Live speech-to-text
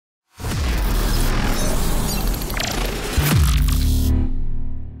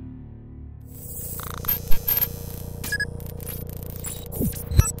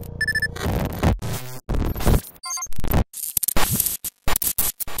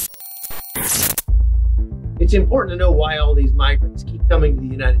It's important to know why all these migrants keep coming to the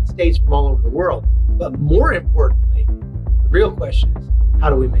United States from all over the world. But more importantly, the real question is, how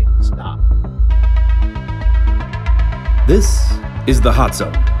do we make it stop? This is The Hot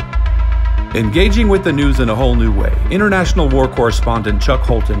Zone. Engaging with the news in a whole new way, international war correspondent Chuck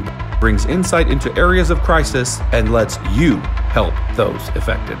Holton brings insight into areas of crisis and lets you help those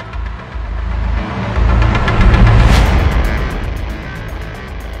affected.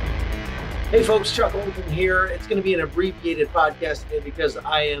 Hey folks, Chuck Holton here. It's going to be an abbreviated podcast today because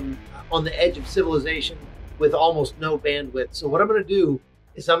I am on the edge of civilization with almost no bandwidth. So what I'm going to do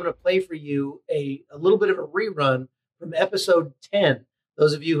is I'm going to play for you a little bit of a rerun from episode 10.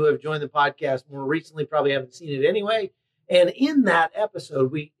 Those of you who have joined the podcast more recently probably haven't seen it anyway. And in that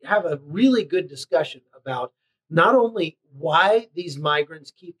episode, we have a really good discussion about not only why these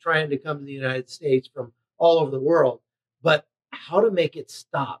migrants keep trying to come to the United States from all over the world, but how to make it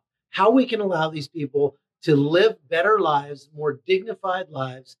stop. How we can allow these people to live better lives, more dignified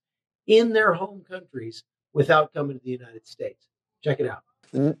lives in their home countries without coming to the United States. Check it out.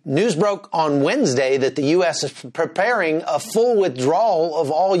 News broke on Wednesday that the U.S. is preparing a full withdrawal of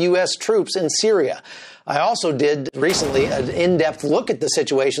all U.S. troops in Syria. I also did recently an in-depth look at the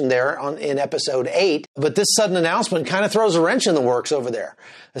situation there in episode 8, but this sudden announcement kind of throws a wrench in the works over there.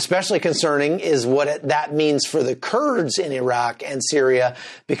 Especially concerning is what that means for the Kurds in Iraq and Syria,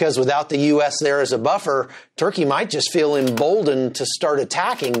 because without the U.S. there as a buffer, Turkey might just feel emboldened to start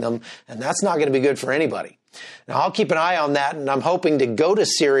attacking them, and that's not going to be good for anybody. Now, I'll keep an eye on that, and I'm hoping to go to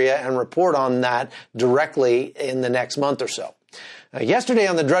Syria and report on that directly in the next month or so. Yesterday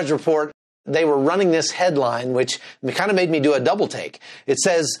on the Drudge Report, they were running this headline, which kind of made me do a double take. It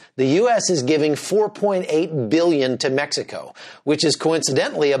says the U.S. is giving $4.8 billion to Mexico, which is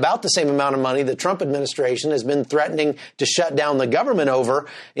coincidentally about the same amount of money the Trump administration has been threatening to shut down the government over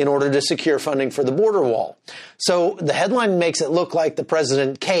in order to secure funding for the border wall. So the headline makes it look like the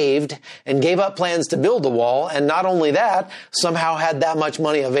president caved and gave up plans to build the wall, and not only that, somehow had that much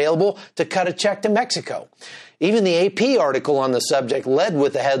money available to cut a check to Mexico. Even the AP article on the subject led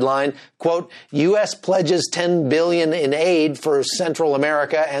with the headline, quote, U.S. pledges $10 billion in aid for Central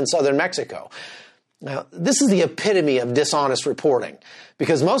America and Southern Mexico. Now, this is the epitome of dishonest reporting,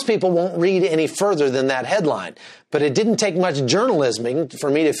 because most people won't read any further than that headline. But it didn't take much journalisming for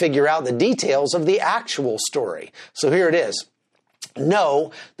me to figure out the details of the actual story. So here it is.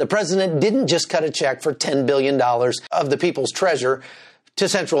 No, the president didn't just cut a check for $10 billion of the people's treasure to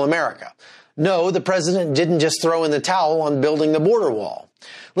Central America. No, the president didn't just throw in the towel on building the border wall.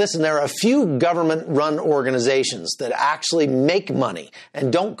 Listen, there are a few government-run organizations that actually make money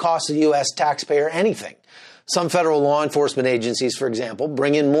and don't cost the U.S. taxpayer anything. Some federal law enforcement agencies, for example,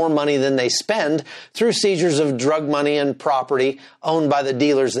 bring in more money than they spend through seizures of drug money and property owned by the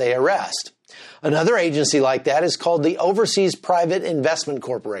dealers they arrest. Another agency like that is called the Overseas Private Investment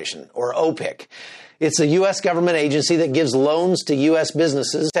Corporation, or OPIC. It's a U.S. government agency that gives loans to U.S.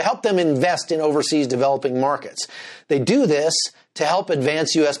 businesses to help them invest in overseas developing markets. They do this to help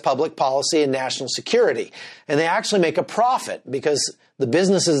advance U.S. public policy and national security. And they actually make a profit because the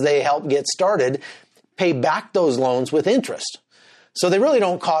businesses they help get started pay back those loans with interest. So they really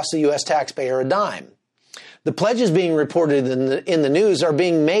don't cost the U.S. taxpayer a dime. The pledges being reported in the news are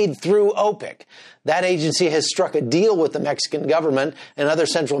being made through OPIC. That agency has struck a deal with the Mexican government and other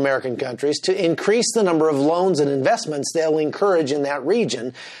Central American countries to increase the number of loans and investments they'll encourage in that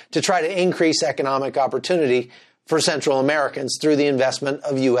region to try to increase economic opportunity for Central Americans through the investment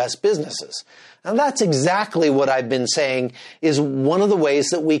of U.S. businesses. Now, that's exactly what I've been saying is one of the ways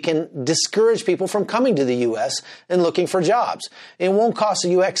that we can discourage people from coming to the U.S. and looking for jobs. It won't cost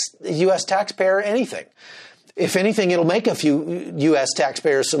the U.S. taxpayer anything. If anything, it'll make a few U.S.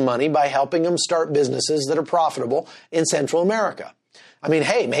 taxpayers some money by helping them start businesses that are profitable in Central America. I mean,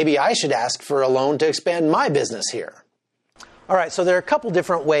 hey, maybe I should ask for a loan to expand my business here. All right, so there are a couple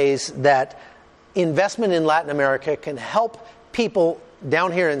different ways that investment in Latin America can help people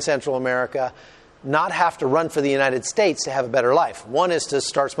down here in Central America not have to run for the United States to have a better life. One is to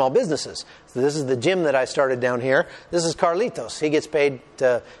start small businesses. So this is the gym that I started down here. This is Carlitos. He gets paid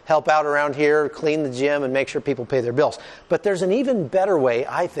to help out around here, clean the gym, and make sure people pay their bills. But there's an even better way,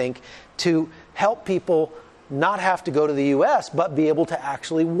 I think, to help people not have to go to the U.S., but be able to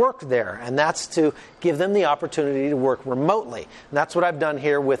actually work there. And that's to give them the opportunity to work remotely. And that's what I've done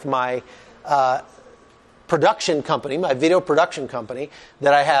here with my production company, my video production company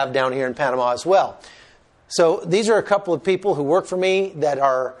that I have down here in Panama as well. So these are a couple of people who work for me that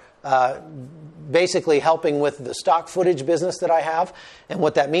are basically helping with the stock footage business that I have. And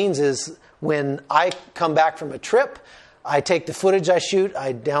what that means is when I come back from a trip, I take the footage I shoot,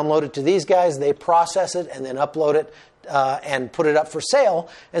 I download it to these guys, they process it and then upload it and put it up for sale.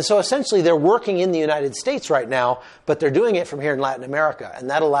 And so essentially they're working in the United States right now, but they're doing it from here in Latin America. And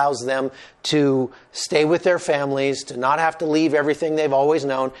that allows them to stay with their families, to not have to leave everything they've always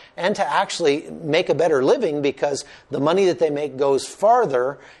known, and to actually make a better living because the money that they make goes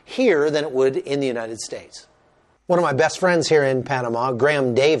farther here than it would in the United States. One of my best friends here in Panama,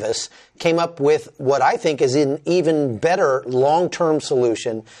 Graham Davis, came up with what I think is an even better long-term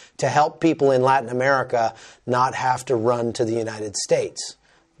solution to help people in Latin America not have to run to the United States,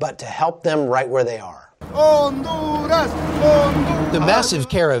 but to help them right where they are. Honduras, Honduras. The massive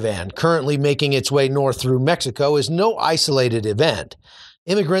caravan currently making its way north through Mexico is no isolated event.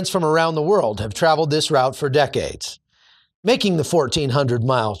 Immigrants from around the world have traveled this route for decades. Making the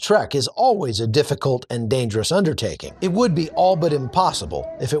 1,400-mile trek is always a difficult and dangerous undertaking. It would be all but impossible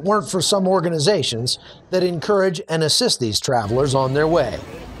if it weren't for some organizations that encourage and assist these travelers on their way.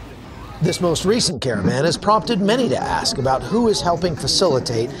 This most recent caravan has prompted many to ask about who is helping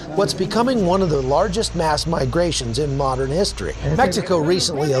facilitate what's becoming one of the largest mass migrations in modern history. Mexico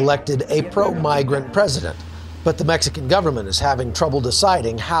recently elected a pro-migrant president, but the Mexican government is having trouble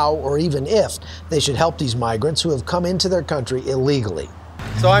deciding how or even if they should help these migrants who have come into their country illegally.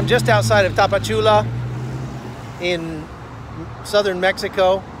 So I'm just outside of Tapachula in southern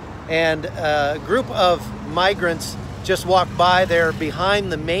Mexico, and a group of migrants just walked by. They're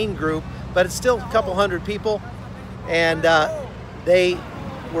behind the main group, but it's still a couple hundred people, and they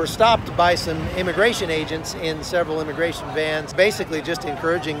were stopped by some immigration agents in several immigration vans, basically just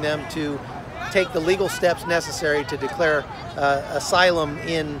encouraging them to take the legal steps necessary to declare asylum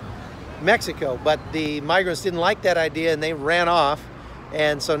in Mexico. But the migrants didn't like that idea and they ran off.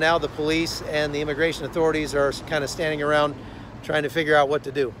 And so now the police and the immigration authorities are kind of standing around trying to figure out what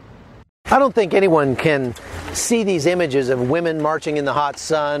to do. I don't think anyone can see these images of women marching in the hot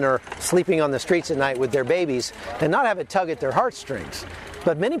sun or sleeping on the streets at night with their babies and not have it tug at their heartstrings.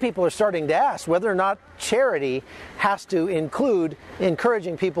 But many people are starting to ask whether or not charity has to include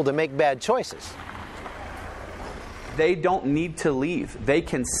encouraging people to make bad choices. They don't need to leave. They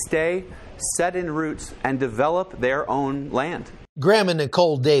can stay, set in roots, and develop their own land. Graham and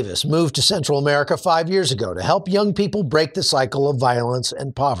Nicole Davis moved to Central America 5 years ago to help young people break the cycle of violence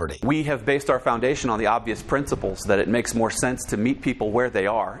and poverty. We have based our foundation on the obvious principles that it makes more sense to meet people where they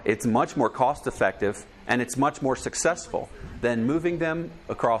are. It's much more cost effective and it's much more successful than moving them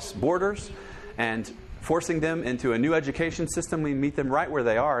across borders and forcing them into a new education system. We meet them right where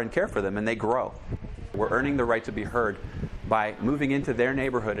they are and care for them, and they grow. We're earning the right to be heard by moving into their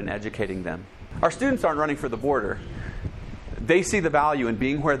neighborhood and educating them. Our students aren't running for the border. They see the value in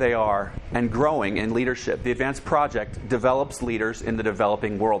being where they are and growing in leadership. The Advanced Project develops leaders in the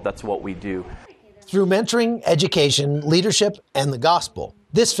developing world. That's what we do. Through mentoring, education, leadership, and the gospel,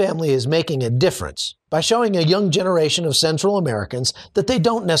 this family is making a difference by showing a young generation of Central Americans that they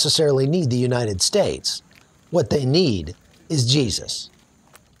don't necessarily need the United States. What they need is Jesus.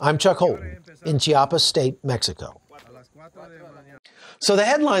 I'm Chuck Holton in Chiapas State, Mexico. So the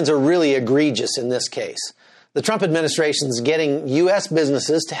headlines are really egregious in this case. The Trump administration is getting U.S.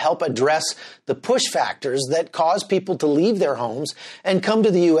 businesses to help address the push factors that cause people to leave their homes and come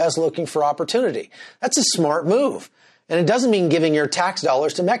to the U.S. looking for opportunity. That's a smart move. And it doesn't mean giving your tax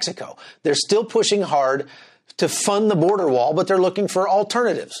dollars to Mexico. They're still pushing hard to fund the border wall, but they're looking for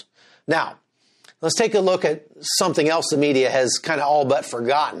alternatives. Now, let's take a look at something else the media has kind of all but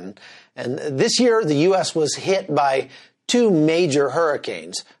forgotten. And this year, the U.S. was hit by two major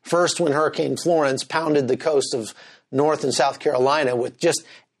hurricanes. First, when Hurricane Florence pounded the coast of North and South Carolina with just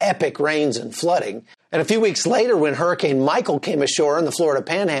epic rains and flooding. And a few weeks later, when Hurricane Michael came ashore in the Florida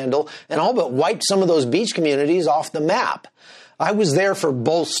Panhandle and all but wiped some of those beach communities off the map. I was there for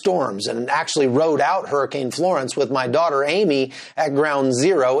both storms and actually rode out Hurricane Florence with my daughter Amy at Ground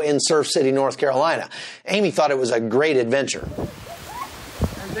Zero in Surf City, North Carolina. Amy thought it was a great adventure.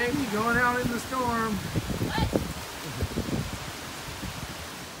 There's Amy going out in the storm.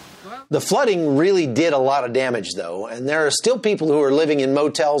 The flooding really did a lot of damage, though, and there are still people who are living in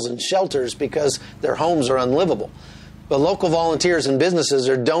motels and shelters because their homes are unlivable. But local volunteers and businesses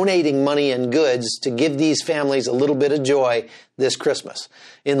are donating money and goods to give these families a little bit of joy this Christmas.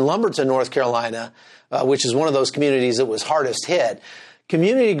 In Lumberton, North Carolina, which is one of those communities that was hardest hit,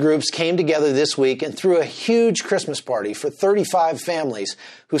 community groups came together this week and threw a huge Christmas party for 35 families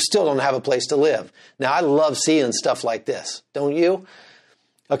who still don't have a place to live. Now, I love seeing stuff like this, don't you?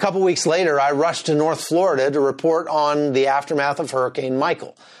 A couple weeks later, I rushed to North Florida to report on the aftermath of Hurricane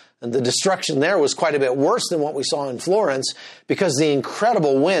Michael. And the destruction there was quite a bit worse than what we saw in Florence because the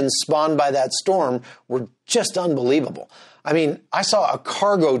incredible winds spawned by that storm were just unbelievable. I mean, I saw a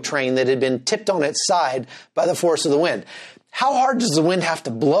cargo train that had been tipped on its side by the force of the wind. How hard does the wind have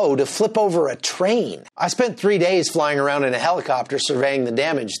to blow to flip over a train? I spent 3 days flying around in a helicopter surveying the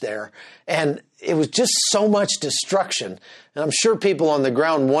damage there, and it was just so much destruction. And I'm sure people on the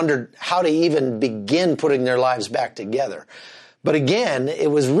ground wondered how to even begin putting their lives back together. But again, it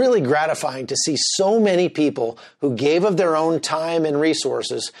was really gratifying to see so many people who gave of their own time and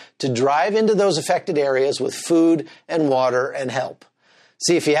resources to drive into those affected areas with food and water and help.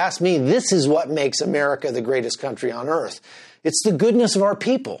 See, if you ask me, this is what makes America the greatest country on earth. It's the goodness of our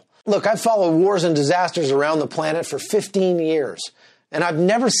people. Look, I've followed wars and disasters around the planet for 15 years, and I've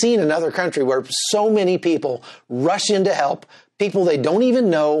never seen another country where so many people rush in to help people they don't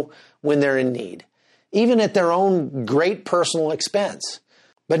even know when they're in need, even at their own great personal expense.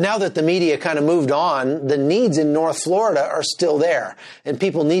 But now that the media kind of moved on, the needs in North Florida are still there, and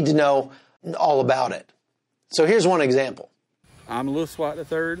people need to know all about it. So here's one example. I'm Lewis White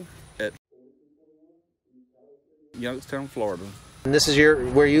III at Youngstown, Florida. And this is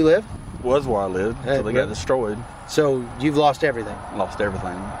where you live? Was where I lived until they got destroyed. So you've lost everything? Lost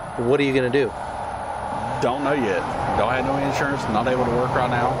everything. What are you going to do? Don't know yet. Don't have no insurance. Not able to work right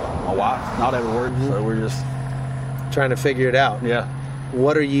now. My wife's not able to work, so we're just trying to figure it out. Yeah.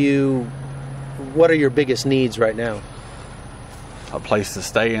 What are your biggest needs right now? A place to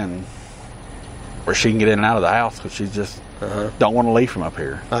stay in where she can get in and out of the house because she just don't want to leave from up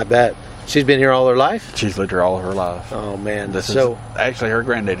here. I bet. She's been here all her life? She's lived here all of her life. Oh, man. This is actually her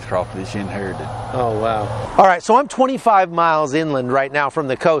granddaddy's property she inherited. Oh, wow. All right, so I'm 25 miles inland right now from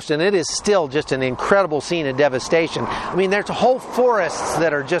the coast, and it is still just an incredible scene of devastation. I mean, there's whole forests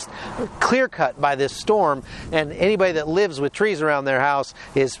that are just clear-cut by this storm, and anybody that lives with trees around their house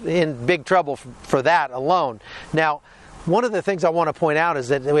is in big trouble for that alone. Now, one of the things I want to point out is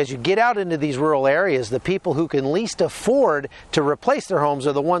that as you get out into these rural areas, the people who can least afford to replace their homes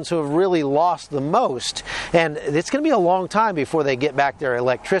are the ones who have really lost the most. And it's going to be a long time before they get back their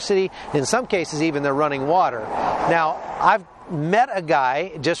electricity. In some cases, even their running water. Now, I've met a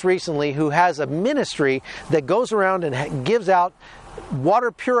guy just recently who has a ministry that goes around and gives out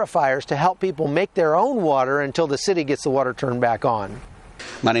water purifiers to help people make their own water until the city gets the water turned back on.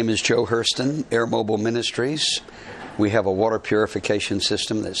 My name is Joe Hurston, Air Mobile Ministries. We have a water purification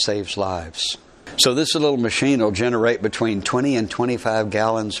system that saves lives. So this little machine will generate between 20 and 25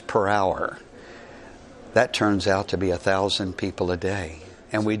 gallons per hour. That turns out to be 1,000 people a day.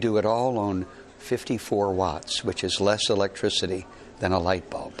 And we do it all on 54 watts, which is less electricity than a light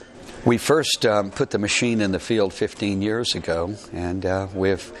bulb. We first put the machine in the field 15 years ago, and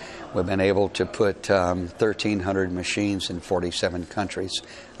we've been able to put 1,300 machines in 47 countries.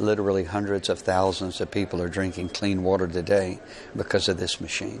 Literally hundreds of thousands of people are drinking clean water today because of this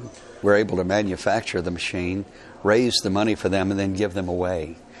machine. We're able to manufacture the machine, raise the money for them, and then give them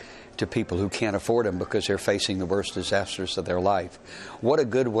away to people who can't afford them because they're facing the worst disasters of their life. What a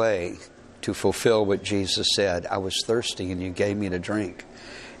good way to fulfill what Jesus said. I was thirsty and you gave me to drink.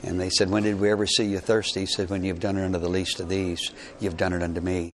 And they said, when did we ever see you thirsty? He said, when you've done it unto the least of these, you've done it unto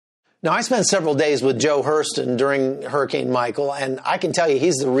me. Now, I spent several days with Joe Hurston during Hurricane Michael, and I can tell you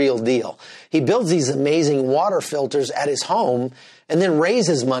he's the real deal. He builds these amazing water filters at his home and then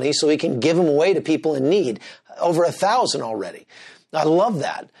raises money so he can give them away to people in need. Over 1,000 already. I love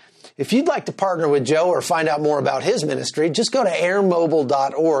that. If you'd like to partner with Joe or find out more about his ministry, just go to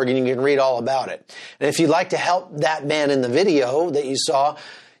airmobile.org and you can read all about it. And if you'd like to help that man in the video that you saw,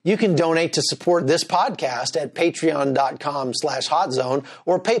 you can donate to support this podcast at patreon.com/hotzone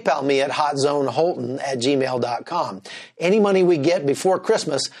or PayPal me at hotzoneholton@gmail.com. Any money we get before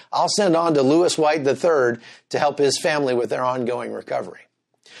Christmas, I'll send on to Lewis White III to help his family with their ongoing recovery.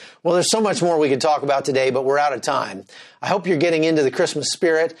 Well, there's so much more we could talk about today, but we're out of time. I hope you're getting into the Christmas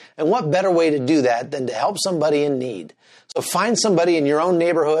spirit, and what better way to do that than to help somebody in need? So find somebody in your own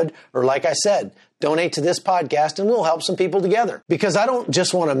neighborhood, or like I said, donate to this podcast and we'll help some people together. Because I don't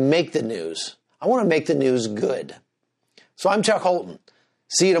just want to make the news. I want to make the news good. So I'm Chuck Holton.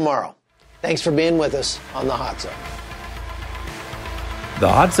 See you tomorrow. Thanks for being with us on The Hot Zone. The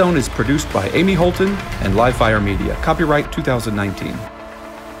Hot Zone is produced by Amy Holton and Livefire Media. Copyright 2019.